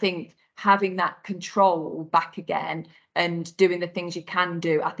 And I think having that control back again and doing the things you can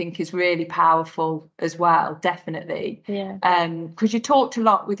do, I think is really powerful as well, definitely. Because you talked a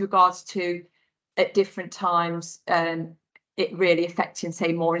lot with regards to at different times, it really affecting,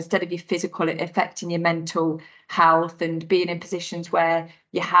 say, more, instead of your physical, it affecting your mental health, and being in positions where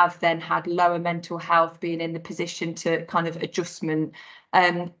you have then had lower mental health, being in the position to kind of adjustment.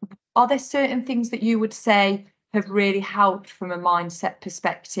 Are there certain things that you would say have really helped from a mindset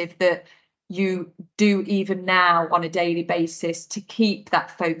perspective that you do even now on a daily basis to keep that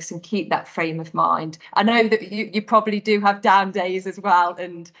focus and keep that frame of mind? I know that you probably do have down days as well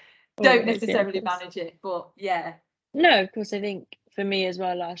and don't necessarily manage it, but yeah. No, of course, I think for me as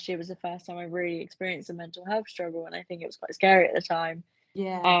well, last year was the first time I really experienced a mental health struggle, and I think it was quite scary at the time.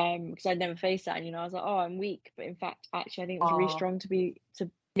 Yeah. Because I'd never faced that, and I was like, oh, I'm weak, but in fact, actually, I think it was really Oh, strong to be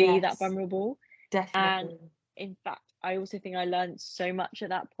that yes, vulnerable. And definitely. in fact, I also think I learned so much at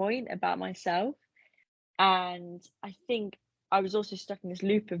that point about myself. And I think I was also stuck in this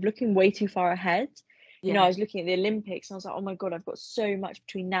loop of looking way too far ahead. I Yeah, was looking at the Olympics and I was like, oh my God, I've got so much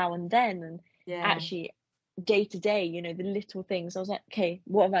between now and then. And yeah, actually, day to day, the little things, I was like, okay,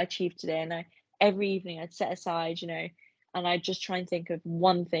 what have I achieved today? And every evening I'd set aside, and I'd just try and think of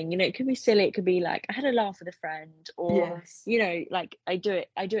one thing. It could be silly, it could be like I had a laugh with a friend, or yes, like I do it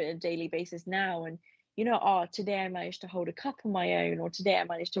on a daily basis now. And oh, today I managed to hold a cup on my own, or today I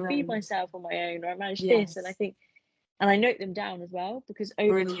managed to feed great. myself on my own, or I managed this. And I Yes, think, and I note them down as well, because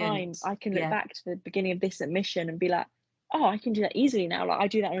over time brilliant. I can look Yeah, back to the beginning of this submission and be like, oh, I can do that easily now. Like I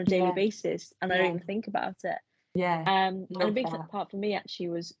do that on a daily yeah, basis and I don't yeah, even think about it. yeah. And a Love big that. part for me actually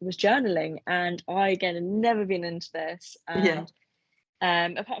was journaling. And I again had never been into this. Yeah,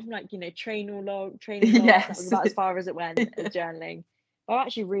 And apart from like training logs, that was yes, about as far as it went as journaling. But I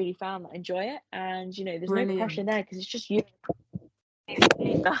actually really found that I enjoy it, and there's no pressure brilliant. there because it's just you.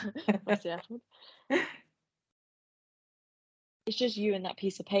 What's the F word? It's just you and that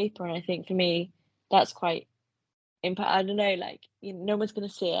piece of paper, and I think for me that's quite impact. I don't know, like no one's gonna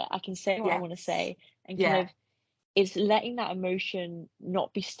see it. I can say what I want to Yes, say, and kind yeah, of it's letting that emotion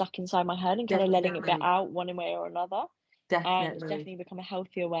not be stuck inside my head and kind of letting it get definitely, out one way or another. And it's definitely. definitely become a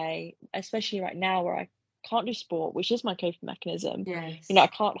healthier way, especially right now where I can't do sport, which is my coping mechanism. I Yes,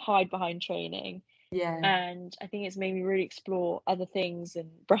 can't hide behind training. yeah, And I think it's made me really explore other things and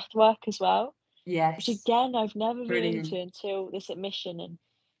breath work as well, which yes, again I've never been into brilliant. until this admission.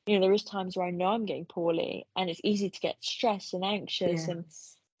 And there is times where I know I'm getting poorly and it's easy to get stressed and anxious, and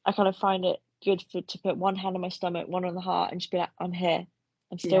Yes, I kind of find it good to put one hand on my stomach, one on the heart, and just be like, I'm here,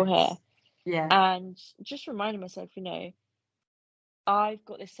 I'm still here. yes, yeah, And just reminding myself, I've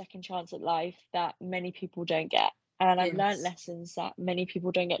got this second chance at life that many people don't get. And I've learned yes, lessons that many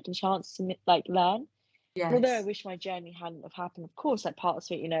people don't get the chance to like learn. And although I yes, wish my journey hadn't have happened, of course, like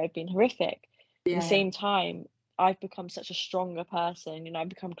parts of it, have been horrific. At the yeah, same time, I've become such a stronger person. I've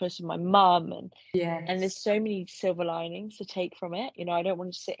become close to my mum, and there's yes, so many silver linings to take from it. I don't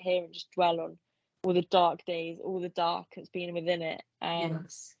want to sit here and just dwell on all the dark days, all the dark that's been within it.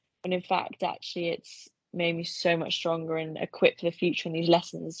 yes, And in fact, actually, it's made me so much stronger and equipped for the future. And these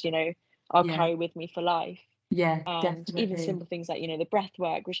lessons, I'll yeah, carry with me for life. yeah, And even definitely. simple things like, the breath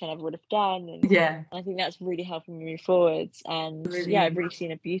work, which I never would have done. And Yeah, I think that's really helping me move forwards. And yeah, I've brilliant. really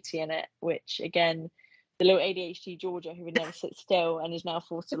seen a beauty in it, which again, the little ADHD Georgia who would never sit still and is now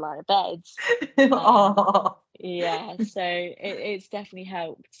forced to lie in bed. Oh, Yeah, so it's definitely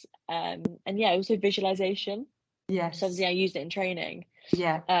helped. And yeah, also visualization. So yes, obviously I used it in training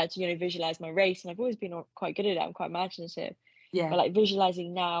yeah, to visualize my race, and I've always been quite good at it. I'm quite imaginative, yeah, but like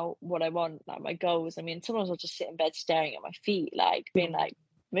visualizing now what I want, like my goals. I mean, sometimes I'll just sit in bed staring at my feet, like being like,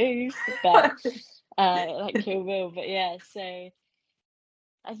 move, but like Kill Bill. But yeah, so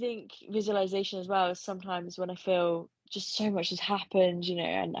I think visualization as well is sometimes when I feel just so much has happened,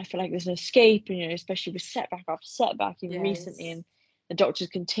 and I feel like there's no escape, and especially with setback after setback, even recently, yes, and the doctors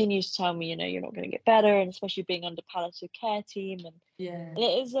continue to tell me, you're not going to get better, and especially being under palliative care team, yeah, and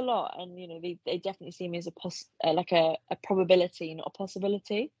it is a lot. And they definitely see me as like a probability, not a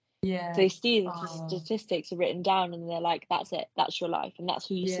possibility. So yeah, they see the oh, statistics are written down, and they're like, that's it, that's your life, and that's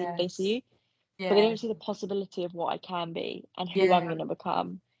who you see they see yes, you, but they yeah, don't see the possibility of what I can be and who I'm yeah, going to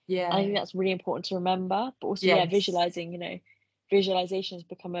become. And I yeah, think that's really important to remember. But also, yeah, yes, visualizing, visualization has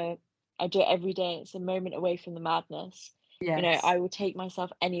become I do it every day. It's a moment away from the madness. yes, I will take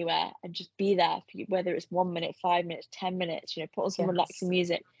myself anywhere and just be there for you, whether it's 1 minute, 5 minutes, 10 minutes, put on some relaxing yes,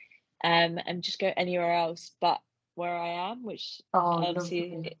 music, and just go anywhere else but where I am, which oh, obviously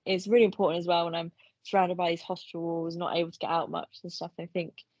lovely, is really important as well when I'm surrounded by these hospital walls, not able to get out much and stuff. I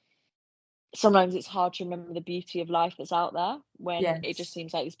think sometimes it's hard to remember the beauty of life that's out there when it just yes,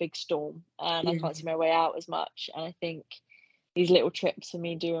 seems like this big storm and I yeah. can't see my way out as much. And I think these little trips for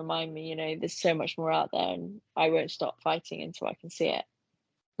me do remind me, there's so much more out there, and I won't stop fighting until I can see it.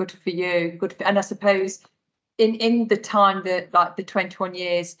 Good for you. And I suppose in the time that like the 21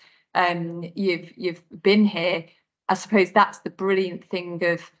 years you've been here, I suppose that's the brilliant thing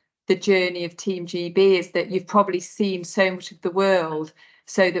of the journey of Team GB is that you've probably seen so much of the world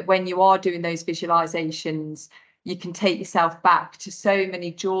so that when you are doing those visualizations, you can take yourself back to so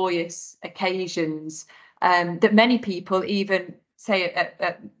many joyous occasions that many people, even say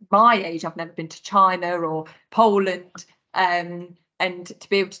at my age, I've never been to China or Poland, and to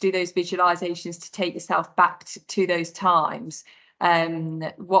be able to do those visualizations, to take yourself back to those times.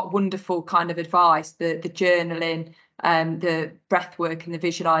 What wonderful kind of advice, the journaling, the breath work and the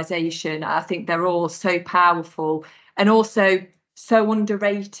visualization. I think they're all so powerful and also so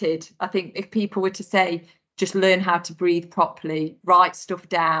underrated. I think if people were to say, just learn how to breathe properly, write stuff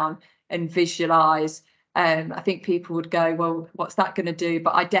down and visualize, I think people would go, well, what's that going to do?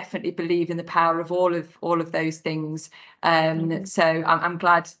 But I definitely believe in the power of all of those things. So I'm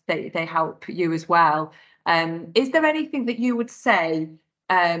glad they help you as well. Is there anything that you would say,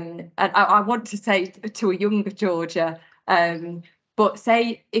 and I want to say to a younger Georgia, but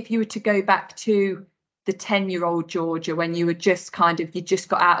say if you were to go back to the 10-year-old Georgia, when you were just you just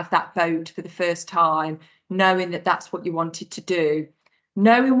got out of that boat for the first time, knowing that that's what you wanted to do,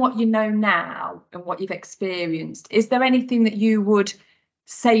 knowing what you know now and what you've experienced, is there anything that you would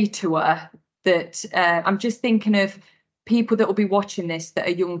say to her that I'm just thinking of people that will be watching this that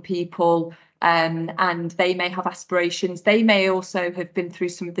are young people, and they may have aspirations, they may also have been through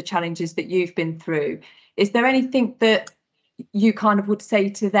some of the challenges that you've been through. Is there anything that you kind of would say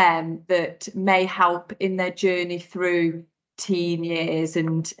to them that may help in their journey through teen years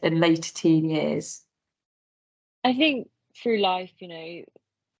and later teen years? I think through life, you know,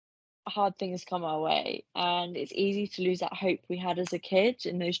 hard things come our way, and it's easy to lose that hope we had as a kid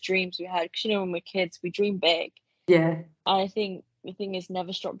and those dreams we had. Because, you know, when we're kids, we dream big. Yeah, And I think the thing is,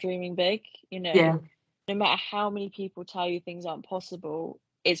 never stop dreaming big. You know, yeah, no matter how many people tell you things aren't possible,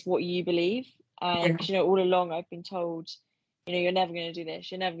 it's what you believe. And yeah, 'cause, you know, all along I've been told, you know, you're never going to do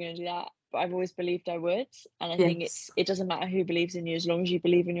this, you're never going to do that. But I've always believed I would. And I think yes, it doesn't matter who believes in you as long as you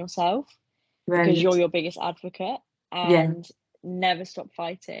believe in yourself, because you're right, your biggest advocate. yeah, And never stop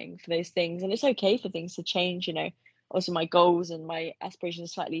fighting for those things. And it's okay for things to change, you know. Also, my goals and my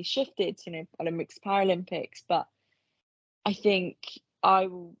aspirations slightly shifted, you know, Olympics, Paralympics. But I think I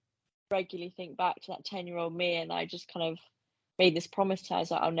will regularly think back to that 10-year-old me, and I just kind of made this promise to her,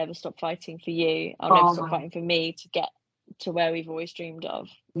 like, I'll never stop fighting for you. I'll never stop oh, fighting for me to get to where we've always dreamed of,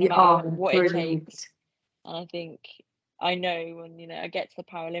 no yeah, matter oh, what it takes. brilliant. And I think I know when, you know, I get to the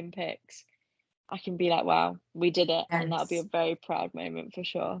Paralympics, I can be like, wow, we did it. And that'll be a Yes, very proud moment for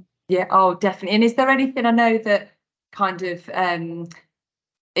sure. yeah, oh, definitely. And is there anything, I know that kind of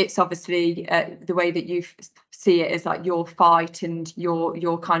it's obviously the way that you see it as like your fight and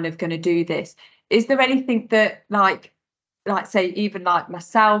you're kind of going to do this. Is there anything that like say even like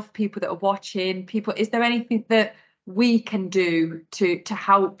myself, people that are watching, people, is there anything that we can do to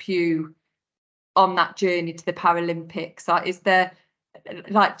help you on that journey to the Paralympics? Like, is there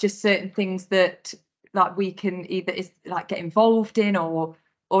like just certain things that like we can either is like get involved in or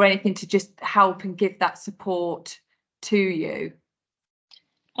anything to just help and give that support to you?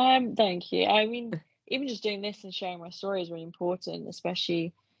 Thank you. I mean, even just doing this and sharing my story is really important,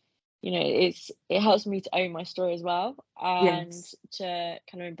 especially, you know, it helps me to own my story as well, and Yes, to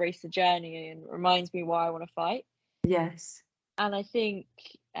kind of embrace the journey, and reminds me why I want to fight. yes, And I think,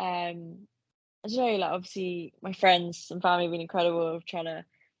 I don't know, like obviously my friends and family have been incredible of trying to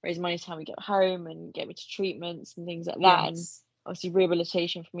raise money to help me get home and get me to treatments and things like that. And yes, obviously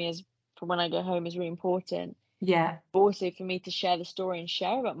rehabilitation for me is, for when I go home, is really important. yeah, But also for me to share the story and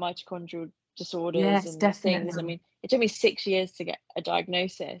share about mitochondrial disorders yes, and these things. I definitely. mean, it took me 6 years to get a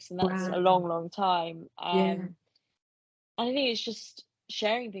diagnosis, and that's a Wow, long, long time. yeah, And I think it's just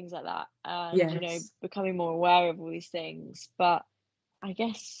sharing things like that, and, you know, yes. becoming more aware of all these things. But I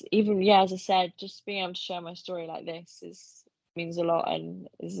guess even, yeah, as I said, just being able to share my story like this is means a lot, and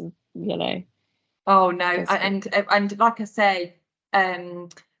is, you know, Oh no, does good. and like I say, um,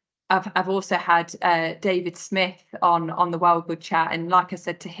 I've also had David Smith on the Wellgood chat, and like I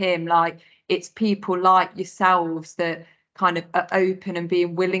said to him, like it's people like yourselves that kind of are open and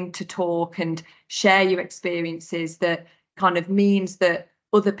being willing to talk and share your experiences that kind of means that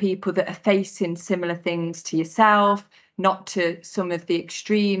other people that are facing similar things to yourself, not to some of the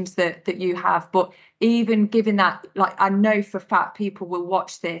extremes that you have, but even giving that, like I know for a fact people will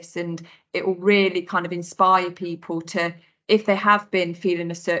watch this and it will really kind of inspire people to, if they have been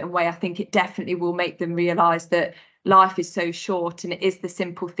feeling a certain way, I think it definitely will make them realise that life is so short and it is the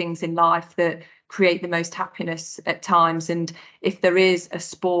simple things in life that create the most happiness at times. And if there is a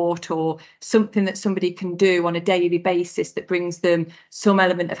sport or something that somebody can do on a daily basis that brings them some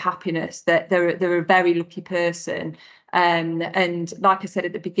element of happiness, that they're a very lucky person. And like I said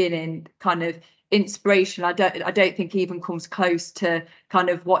at the beginning, kind of inspirational. I don't think even comes close to kind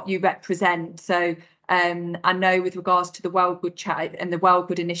of what you represent. So I know with regards to the Wellgood chat, and the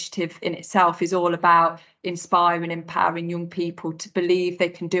Wellgood initiative in itself is all about inspiring, empowering young people to believe they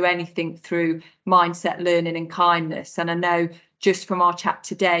can do anything through mindset, learning and kindness. And I know just from our chat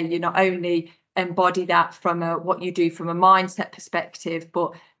today, you not only embody that from what you do from a mindset perspective,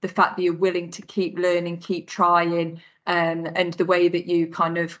 but the fact that you're willing to keep learning, keep trying, and the way that you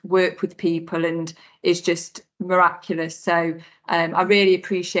kind of work with people and is just miraculous. So I really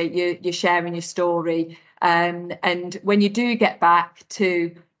appreciate you sharing your story. And when you do get back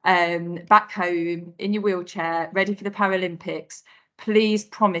to back home in your wheelchair, ready for the Paralympics, please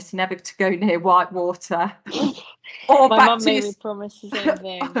promise never to go near whitewater. Or My back mum to made your, me promise the same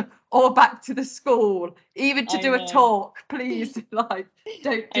thing. or back to the school, even to I do a know. talk, please. Like,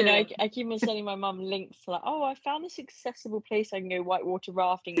 don't I do know. it. I keep on sending my mum links to like, oh, I found this accessible place I can go whitewater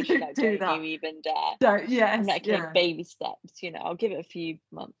rafting, and she's Don't like, do don't that. you even dare. Don't. I'm Yes. like, okay, Yeah. baby steps. I'll give it a few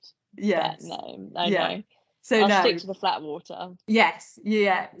months. But Yes. no, I Yeah. know. So I'll no. stick to the flat water. Yes.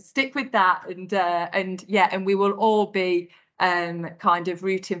 Yeah. Stick with that, and yeah, and we will all be kind of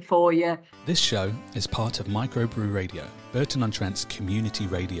rooting for you. This show is part of Microbrew Radio, Burton-on-Trent's community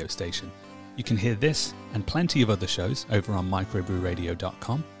radio station. You can hear this and plenty of other shows over on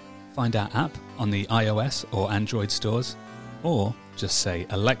microbrewradio.com. Find our app on the iOS or Android stores, or just say,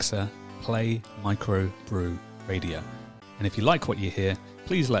 Alexa, play Microbrew Radio. And if you like what you hear,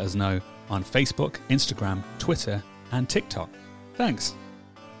 please let us know on Facebook, Instagram, Twitter, and TikTok. Thanks.